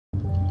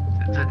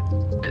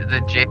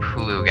the J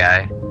Hulu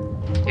guy.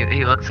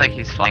 He looks like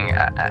he's flying.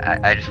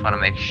 I just want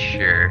to make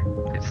sure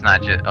it's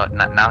not just. Oh,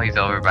 now he's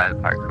over by the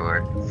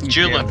parkour.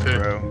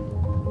 Julipu.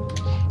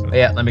 Oh,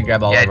 yeah, let me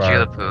grab all of our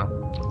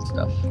Julipu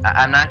stuff.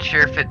 I'm not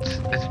sure if it's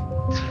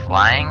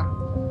flying.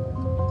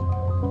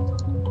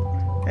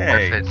 Hey, or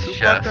if it's who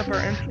just, blocked up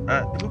our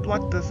who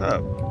blocked this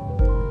up?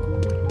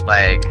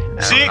 like,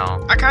 See, I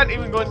don't know. I can't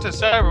even go into the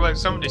server without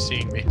somebody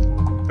seeing me.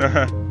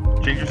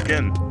 Change your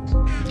skin.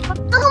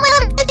 Oh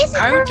my god, this is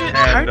How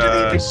do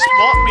they even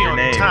spot me on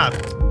the name. tab?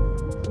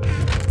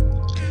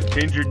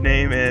 Change your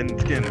name and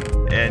skin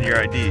and your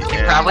ID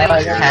and Probably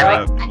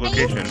having-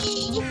 location.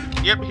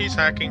 Yep, he's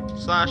hacking.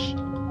 Slash.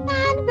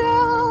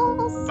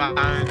 Girls.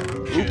 Fine.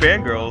 Ooh,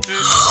 fangirls.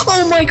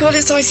 Oh my god,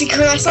 it's icy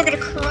Chris, I'm gonna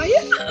cry.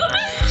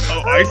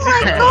 Oh, icy.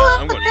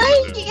 I'm gonna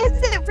use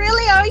this. Is it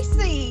really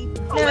icy?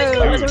 Oh my No,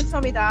 god. don't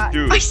tell me that.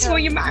 Dude. I saw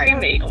you marry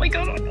me. Oh my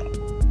god.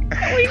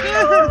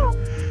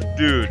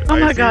 Dude. Oh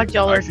my icy- god,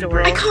 y'all are icy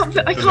adorable. I can't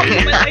put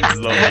my legs.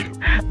 Love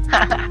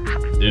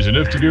you. There's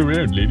enough to go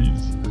around, ladies.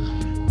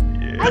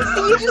 Yeah. I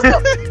see you just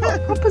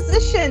got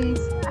propositions.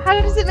 How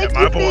does it make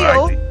My you boy,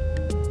 feel? icy.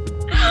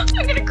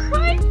 I'm gonna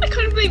cry. I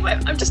can't believe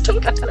I'm just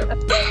talking to them.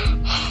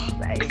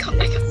 I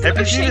can't. Have you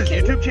I'm seen his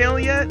shaking. YouTube channel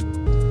yet?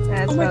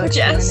 That's Oh my what I was god,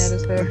 yes. trying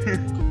to notice there.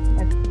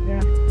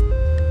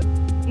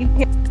 You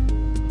hear?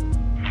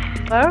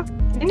 Hello?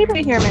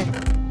 Anybody hear me?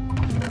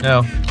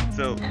 No.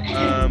 So,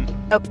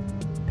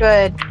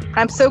 Good.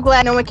 I'm so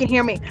glad no one can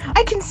hear me.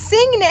 I can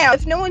sing now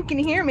if no one can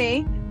hear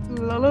me.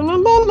 La la la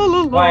la la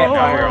la.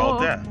 now you're all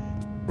deaf.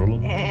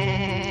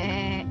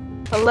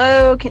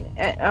 Hello? Can?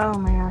 Oh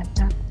my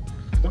god.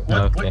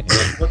 No. Okay.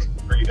 What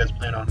are you guys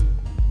playing on?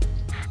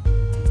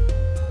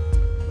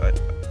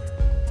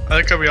 I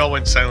like how we all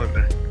went silent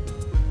there.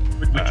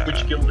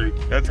 Which guild are you?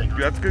 That's a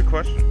good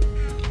question.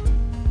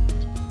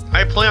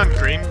 I play on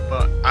green,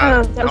 but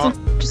Oh, that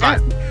was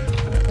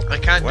I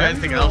can't do Why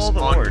anything doesn't else all the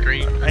on work?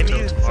 green I until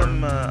need tomorrow.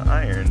 some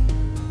iron.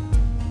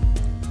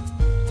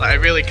 Like, I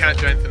really can't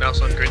do anything else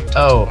on green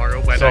until Oh,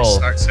 tomorrow when I Soul.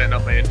 start setting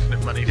up my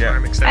infinite money Yeah.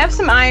 farm, etc. I have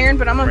some iron,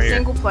 but I'm on Right here.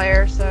 single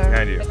player, so.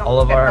 I do. don't All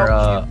of think it our,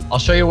 helps I'll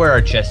show you where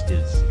our chest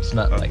is. It's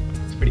not like,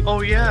 it's pretty.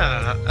 Oh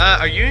yeah.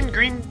 Are you in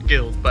green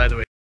guild, by the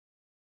way?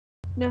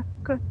 you. No,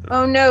 good.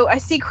 Oh no, I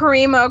see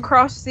Karima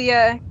across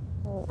the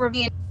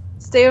ravine.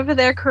 Stay over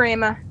there,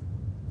 Karima.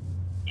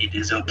 It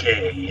is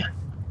okay.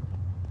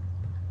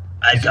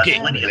 I've got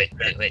plenty of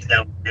friends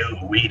down there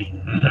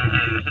waiting.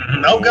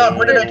 Oh god,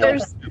 where did I go?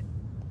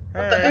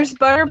 There's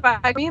butter by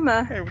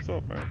Karima. Hey, what's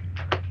up, man?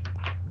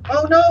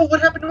 Oh no, what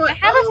happened to my... I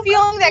have a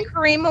feeling that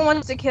Karima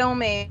wants to kill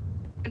me.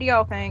 What do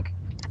y'all think?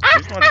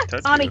 Just wanted to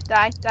touch Mommy, you.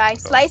 die.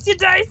 Slice your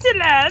dicey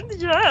land,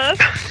 yes.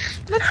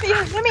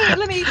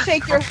 Let me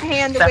shake your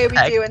hand the way we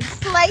do in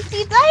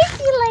slicey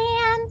dicey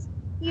land.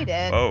 You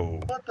did. Whoa.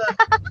 What the...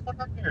 What's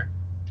up here?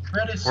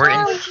 Red is... We're in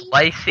Oh,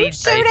 slicey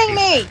Who's shooting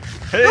me?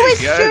 Hey, Who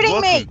is guys, shooting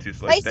welcome me? to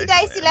Slice Slicey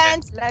dicey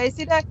land,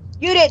 slicey dicey.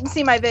 You didn't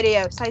see my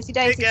video. Slicey Hey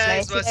dicey,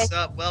 guys, slicey what's dicey.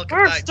 up? Welcome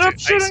Bert, back stop to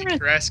shooting Icy me.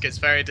 Cress gets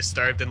very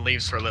disturbed and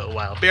leaves for a little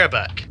while. Be right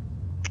back.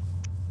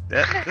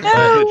 This is a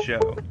No. good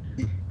show.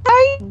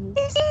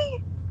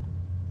 Dicey.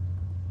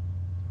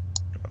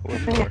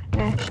 What's the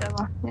door?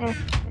 Shovel.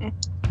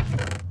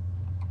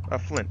 A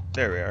flint.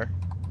 There we are.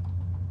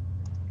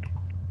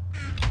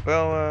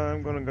 Well,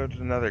 I'm gonna go to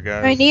the Nether,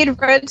 guys. I need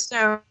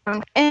redstone.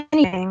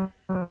 Anything.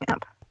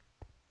 Yep.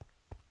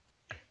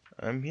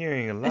 I'm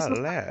hearing a lot of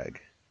lag.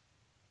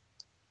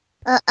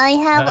 I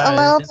have a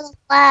little bit of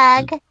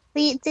lag.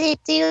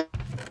 Do you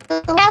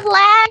have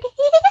lag?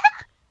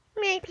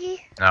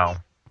 Maybe. No.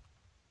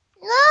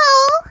 No.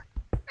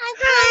 I'm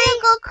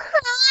gonna go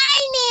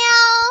cry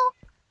now.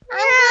 I'm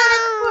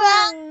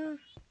gonna cry.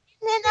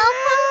 Then I'll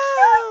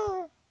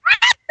come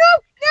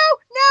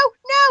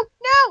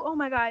No. Oh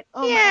my god.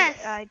 Oh my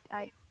god.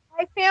 I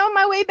found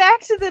my way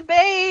back to the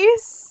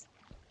base.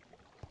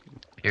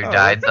 You Oh,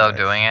 died that's though nice.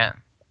 doing it?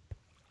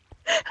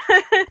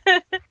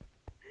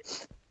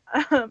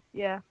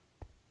 Yeah.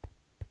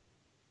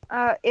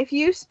 If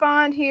you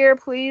spawned here,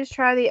 please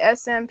try the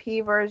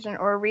SMP version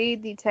or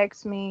read the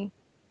text me.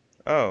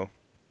 Oh.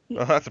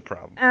 Well, that's a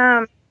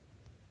problem.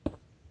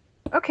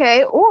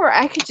 Okay, or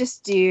I could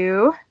just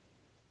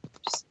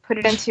put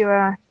it into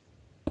a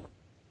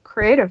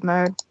creative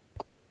mode.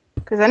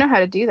 Because I know how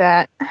to do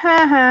that.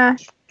 Haha.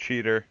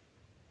 Cheater.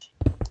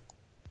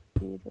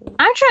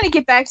 I'm trying to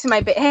get back to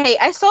my Hey,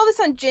 I saw this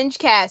on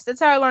Gingecast. That's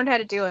how I learned how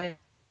to do it.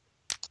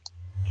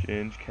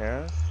 Change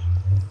cast?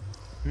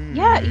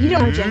 Yeah, you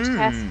don't know Gingecast.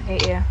 I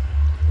hate you.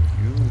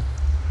 You're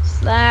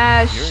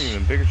Slash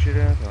even bigger cheater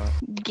than I thought.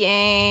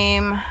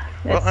 game.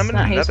 Well, I'm in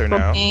not the his Nether full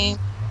now. Game.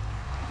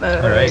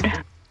 Mode. Alright.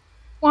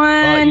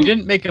 One. You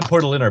didn't make a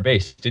portal in our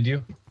base, did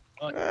you?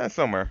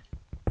 Somewhere.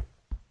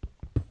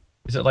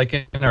 Is it like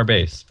in our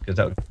base? Because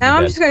that would be Now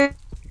I'm bad. just going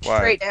Why?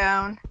 straight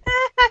down.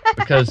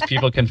 Because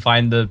people can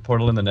find the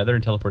portal in the Nether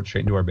and teleport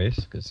straight into our base.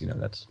 Because you know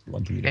that's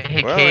one thing you do.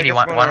 Hey, Well, I Katie, guess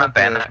want we'll to have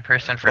ban to- that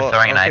person for Well,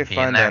 throwing okay, an IP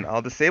fine in there? then.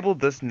 I'll disable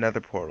this Nether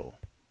portal.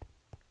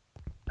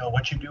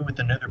 what you do with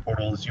the Nether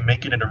portal is you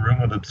make it in a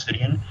room of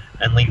obsidian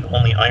and leave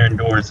only iron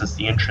doors as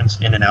the entrance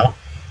in and out,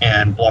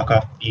 and block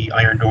off the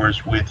iron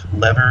doors with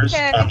levers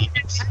Okay. on the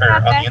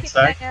Back in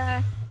inside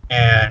my,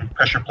 and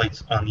pressure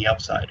plates on the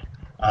outside,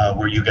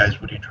 where you guys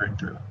would enter in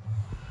through.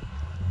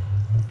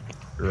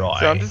 Right.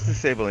 So I'm just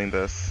disabling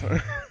this.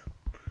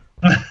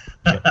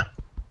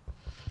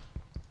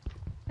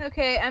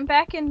 Okay, I'm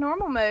back in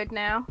normal mode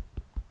now.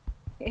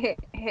 Yep.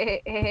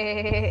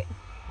 Yay!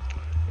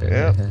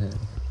 Well, I'm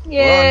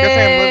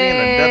guessing I'm living in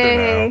the Nether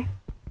now.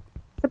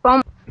 It's a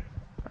bomb.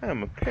 I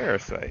am a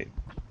parasite.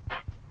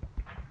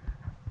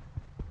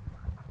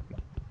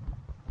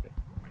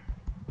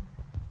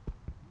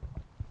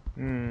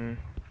 Hmm.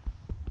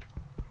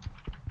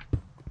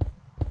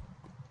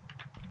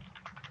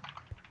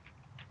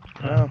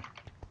 Well,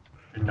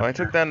 I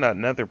took down that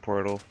Nether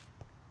portal.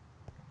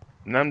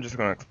 Now I'm just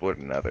gonna explore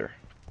the Nether.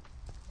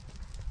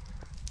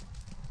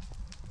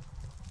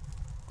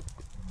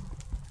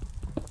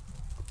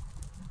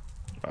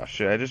 Oh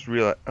shit, I just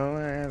realized. Oh,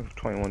 I have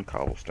 21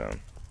 cobblestone.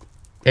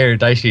 Here,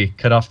 Daishi,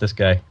 cut off this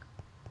guy.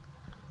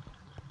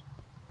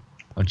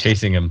 I'm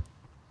chasing him.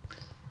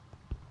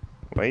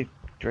 Wait,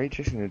 you're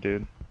chasing the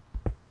dude.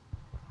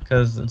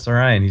 Because it's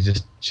Orion, he's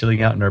just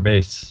chilling out in our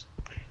base.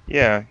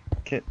 Yeah,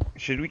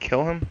 should we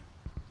kill him?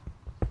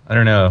 I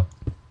don't know.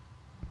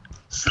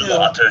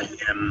 Slaughter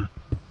him.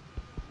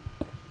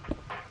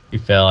 He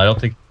fell. I don't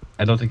think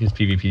his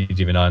PvP is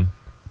even on.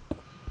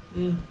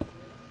 Mm.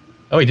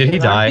 Oh, did he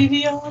Is our die?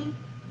 PV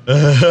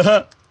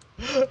on?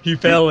 He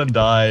fell and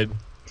died.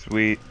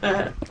 Sweet.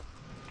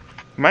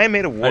 Might have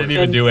made a I warp. didn't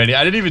even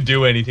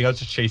do anything. I was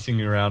just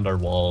chasing around our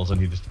walls and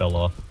he just fell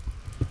off.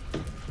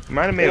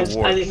 Might have made a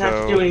warp. I didn't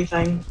have to do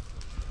anything.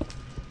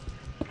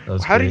 That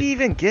was How great. did he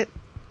even get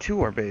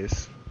to our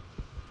base?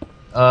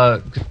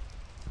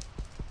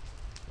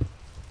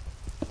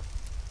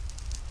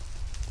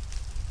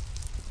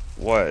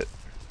 What?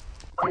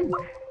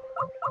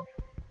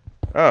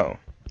 Oh,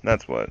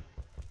 that's what.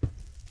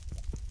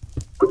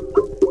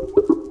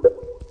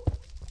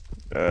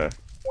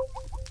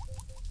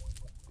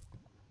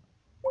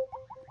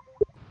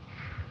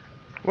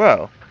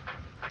 Well,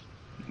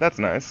 that's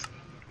nice.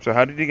 So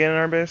how did you get in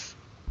our base?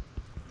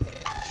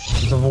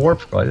 Because of a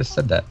warp scroll, I just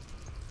said that.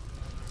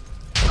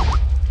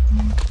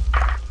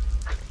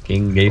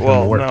 King gave him a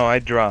Well, warp. no, I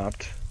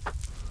dropped.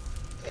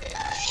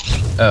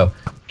 Oh,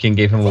 King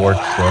gave him a warp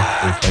scroll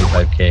for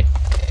 25k.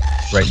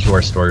 Right into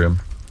our storeroom.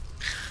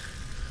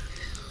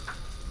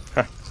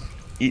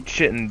 Eat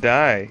shit and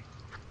die.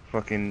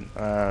 Fucking,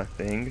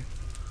 thing.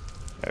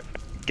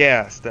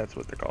 Gas, that's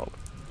what they're called.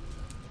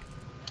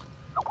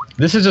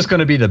 This is just going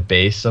to be the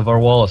base of our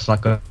wall. It's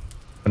not going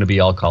to be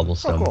all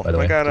cobblestone, Oh, cool. by the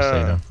way. I got just so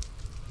you a- know.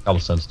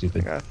 Cobblestone's I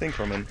stupid. got a thing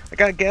from him. I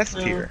got a gas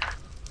tier.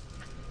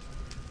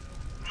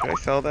 Should I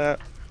sell that?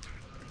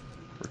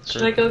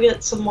 Should I go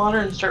get some water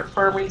and start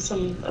farming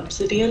some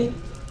obsidian?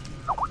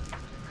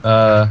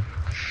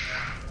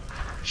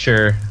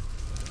 Sure.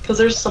 Because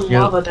there's some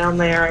Yeah. lava down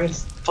there I can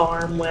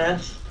farm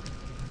with.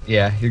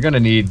 Yeah, you're going to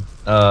need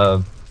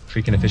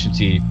freaking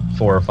efficiency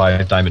 4 or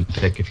 5 diamond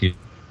pick if you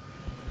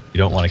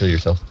don't want to kill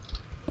yourself.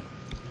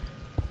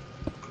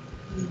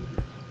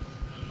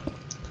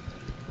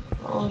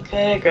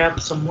 Okay, I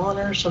grabbed some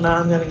water, so now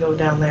I'm gonna go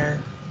down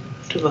there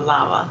to the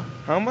lava.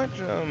 How much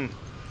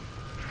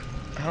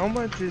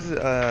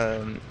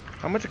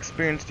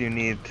experience do you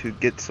need to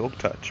get Silk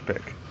Touch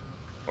pick?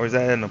 Or is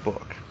that in a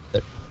book?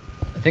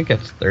 I think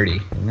it's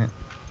 30, isn't it?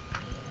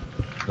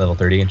 Level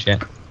 30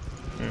 enchant.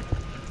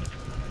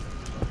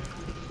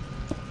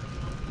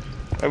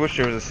 I wish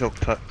there was a Silk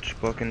Touch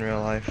book in real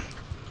life.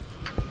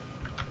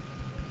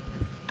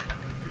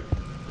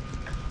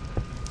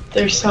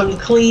 There's some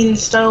clean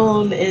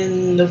stone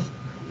in the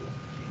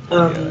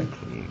Yeah,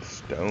 clean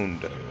stone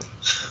dough.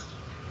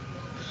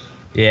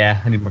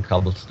 Yeah, I need more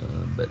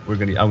cobblestone, but I'm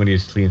gonna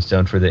use clean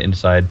stone for the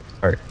inside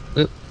part.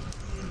 Oop.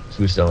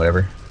 Smooth stone,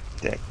 whatever.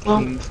 That Well,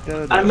 clean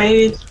stone I dough.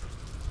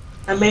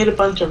 made a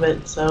bunch of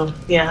it, so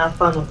yeah, have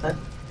fun with it.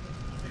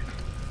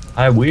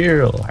 I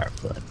will have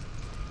fun.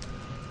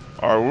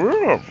 I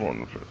will have fun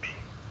with it.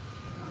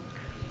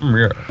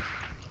 Yeah.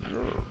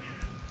 Yeah.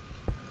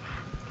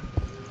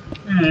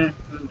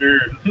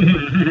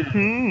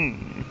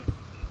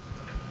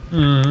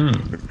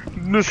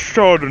 This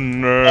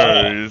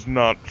Chardonnay is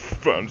not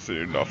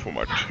fancy enough for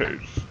my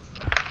taste.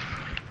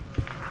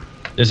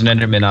 There's an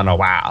Enderman on a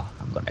wall.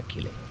 I'm gonna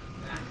kill it.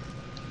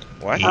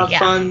 What? Have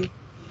fun.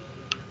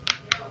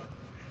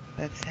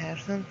 Let's have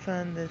some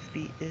fun. This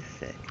beat is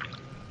sick.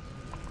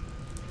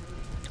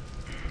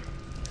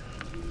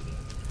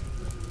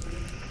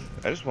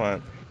 I just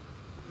want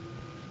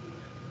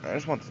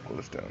this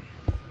glowstone.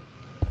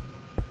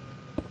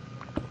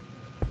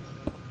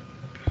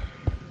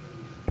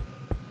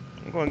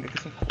 I'm going to get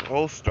some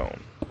glowstone.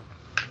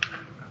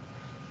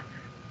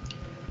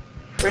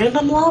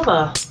 Random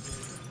lava.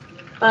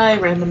 Bye,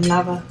 random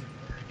lava.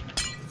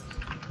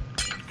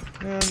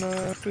 And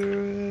I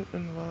do it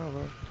in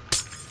lava.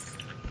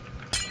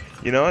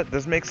 You know what?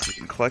 This makes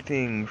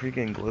collecting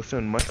freaking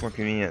glowstone much more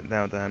convenient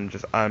now that I'm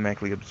just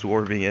automatically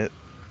absorbing it.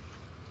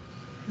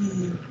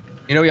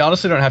 You know, we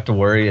honestly don't have to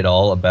worry at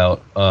all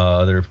about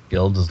other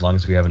guilds as long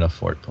as we have enough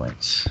fort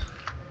points.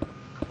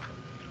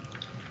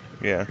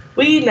 Yeah.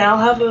 We now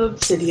have an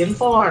obsidian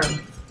farm.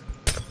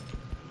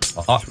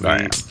 Oh,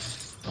 Sweet.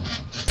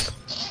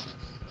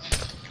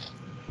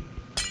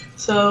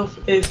 So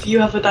if you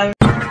have a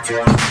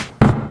diamond.